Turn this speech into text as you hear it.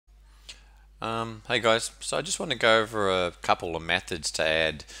Hey guys, so I just want to go over a couple of methods to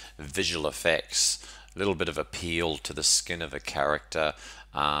add visual effects, a little bit of appeal to the skin of a character,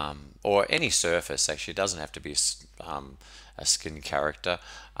 or any surface actually. It doesn't have to be a skin character.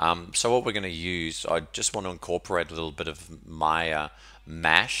 So what we're going to use, I just want to incorporate a little bit of Maya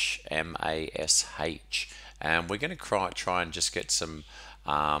Mash, M-A-S-H, and we're going to try and just get some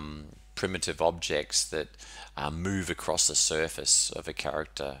primitive objects that move across the surface of a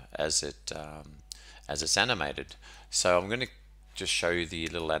character as it's animated. So I'm going to just show you the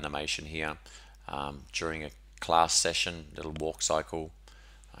little animation here during a class session, little walk cycle.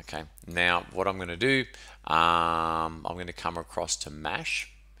 Okay, now what I'm going to do, I'm going to come across to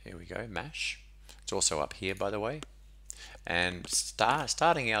Mash. Here we go, Mash. It's also up here, by the way. And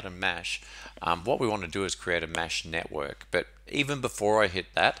starting out in Mash, what we want to do is create a Mash network. But even before I hit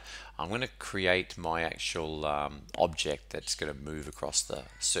that, I'm going to create my actual object that's going to move across the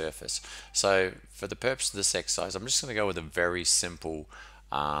surface. So for the purpose of this exercise, I'm just going to go with a very simple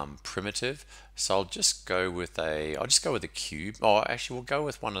primitive. So I'll just go with a cube. Oh, actually, we'll go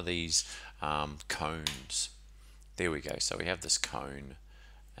with one of these cones. There we go. So we have this cone,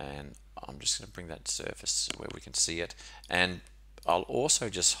 and I'm just going to bring that surface where we can see it, and I'll also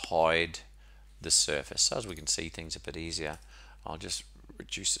just hide the surface so as we can see things a bit easier. I'll just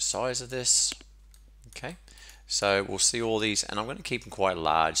reduce the size of this. Okay, so we'll see all these, and I'm going to keep them quite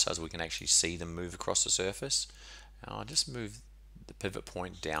large so as we can actually see them move across the surface. And I'll just move the pivot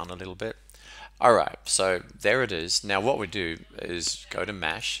point down a little bit. Alright, so there it is. Now what we do is go to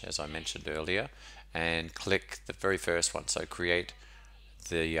Mash, as I mentioned earlier, and click the very first one, so create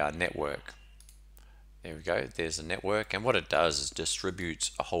the network. There we go, there's a network, and what it does is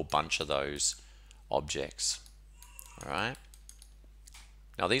distributes a whole bunch of those objects. Alright,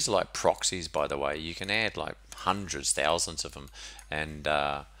 now these are like proxies, by the way. You can add like hundreds, thousands of them, and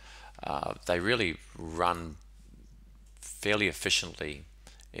they really run fairly efficiently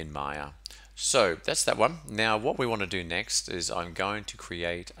in Maya. So that's that one. Now what we want to do next is I'm going to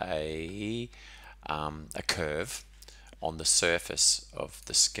create a curve on the surface of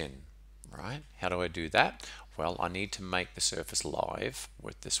the skin. Right? How do I do that? Well, I need to make the surface live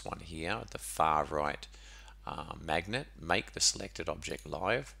with this one here at the far right magnet. Make the selected object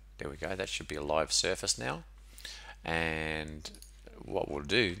live. There we go. That should be a live surface now. And what we'll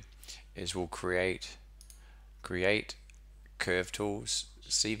do is we'll create curve tools,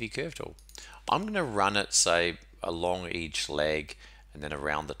 CV curve tool. I'm going to run it, say, along each leg and then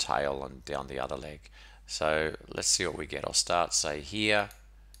around the tail and down the other leg. So let's see what we get. I'll start, say, here,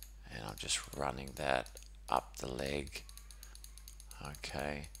 and I'm just running that up the leg.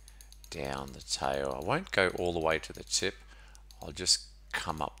 Okay, down the tail. I won't go all the way to the tip. I'll just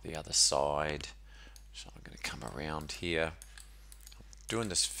come up the other side. So I'm going to come around here. I'm doing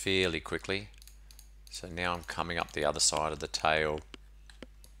this fairly quickly. So now I'm coming up the other side of the tail.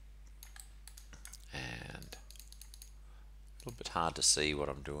 And a little bit hard to see what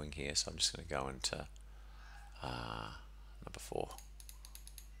I'm doing here, so I'm just going to go into number 4.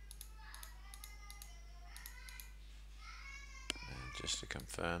 And just to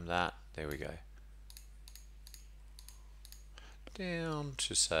confirm that, there we go. Down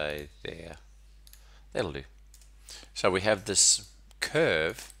to, say, there. That'll do. So we have this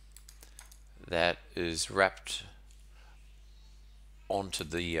curve that is wrapped onto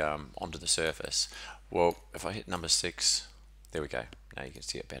the surface. Well, if I hit number 6, there we go. Now you can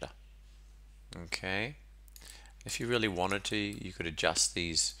see it better. Okay. If you really wanted to, you could adjust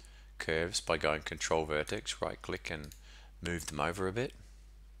these curves by going Control Vertex, right click and move them over a bit.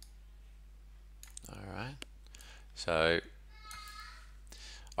 Alright. So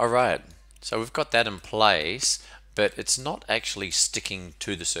we've got that in place, but it's not actually sticking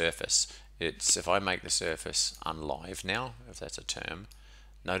to the surface. It's, if I make the surface unlive now, if that's a term,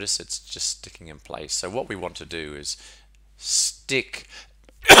 notice it's just sticking in place. So what we want to do is stick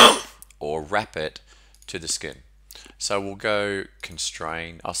or wrap it to the skin. So we'll go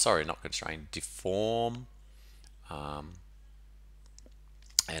constrain, oh sorry, not constrain, deform, and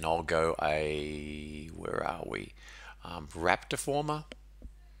I'll go where are we? Wrap deformer.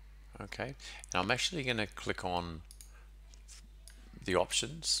 Okay, and I'm actually going to click on the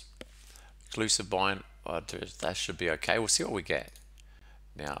options. Exclusive bind, that should be okay. We'll see what we get.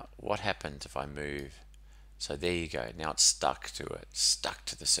 Now, what happens if I move? So there you go. Now it's stuck to it, stuck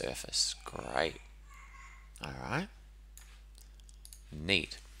to the surface. Great. All right.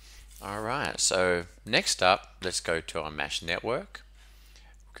 Neat. All right. So next up, let's go to our Mesh network.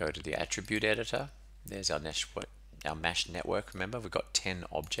 Go to the attribute editor. There's our our mesh network. Remember, we've got 10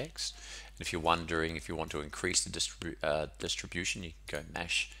 objects. And if you're wondering if you want to increase the distribution, you can go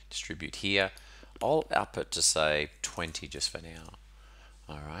mesh distribute here. I'll up it to say 20 just for now.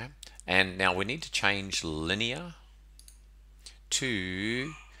 All right. And now we need to change linear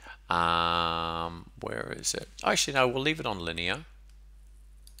to where is it? Actually, no, we'll leave it on linear.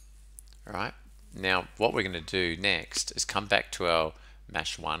 All right. Now, what we're going to do next is come back to our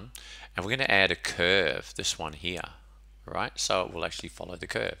mesh one, and we're going to add a curve, this one here, right? So it will actually follow the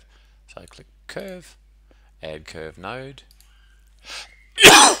curve. So I click curve, add curve node.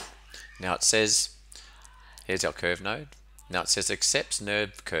 Now it says, here's our curve node. Now it says accepts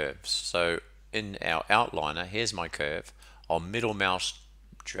nerve curves. So in our outliner, here's my curve. I'll middle mouse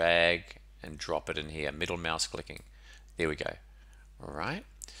drag and drop it in here, middle mouse clicking. There we go. All right.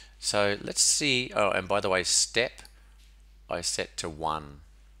 So let's see. Oh, and by the way, step I set to 1,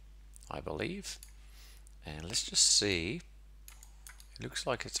 I believe. And let's just see. It looks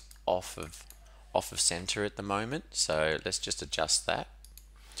like it's off of center at the moment. So let's just adjust that.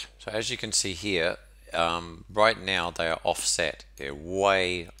 So as you can see here, right now they are offset. They're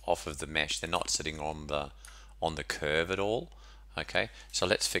way off of the mesh. They're not sitting on the curve at all. Okay, so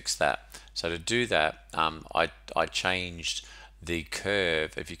let's fix that. So to do that, I changed the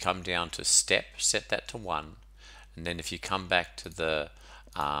curve. If you come down to step, set that to 1, and then if you come back to the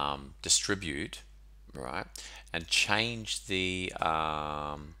distribute, right, and change the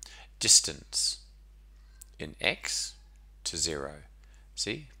distance in X to 0.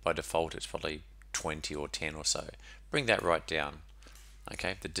 See, by default it's probably 20 or 10 or so. Bring that right down.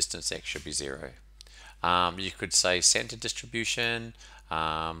 Okay, the distance X should be 0. You could say center distribution,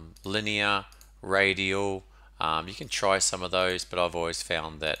 linear, radial. You can try some of those, but I've always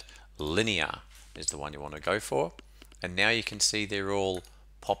found that linear is the one you want to go for. And now you can see they're all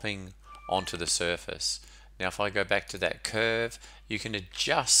popping onto the surface. Now if I go back to that curve, you can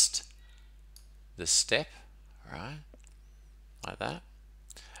adjust the step, right, like that,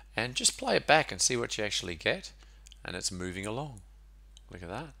 and just play it back and see what you actually get, and it's moving along. Look at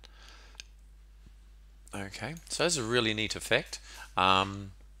that. Okay, so that's a really neat effect.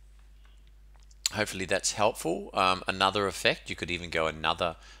 Hopefully that's helpful. Another effect, you could even go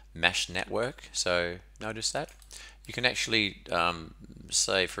another mesh network. So notice that you can actually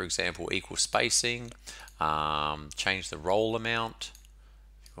say, for example, equal spacing, change the roll amount.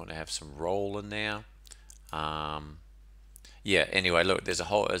 If you want to have some roll in there. Yeah, anyway, look, there's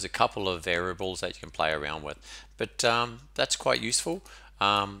a couple of variables that you can play around with, but that's quite useful.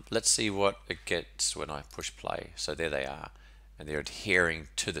 Let's see what it gets when I push play. So there they are, and they're adhering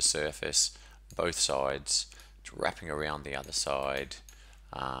to the surface, both sides. It's wrapping around the other side.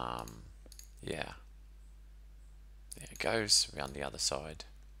 Yeah, there it goes around the other side.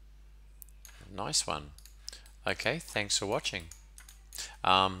 Nice one. Okay, thanks for watching.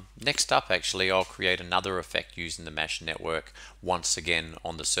 Next up, actually, I'll create another effect using the mesh network once again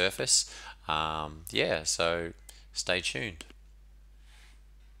on the surface. Yeah, so stay tuned.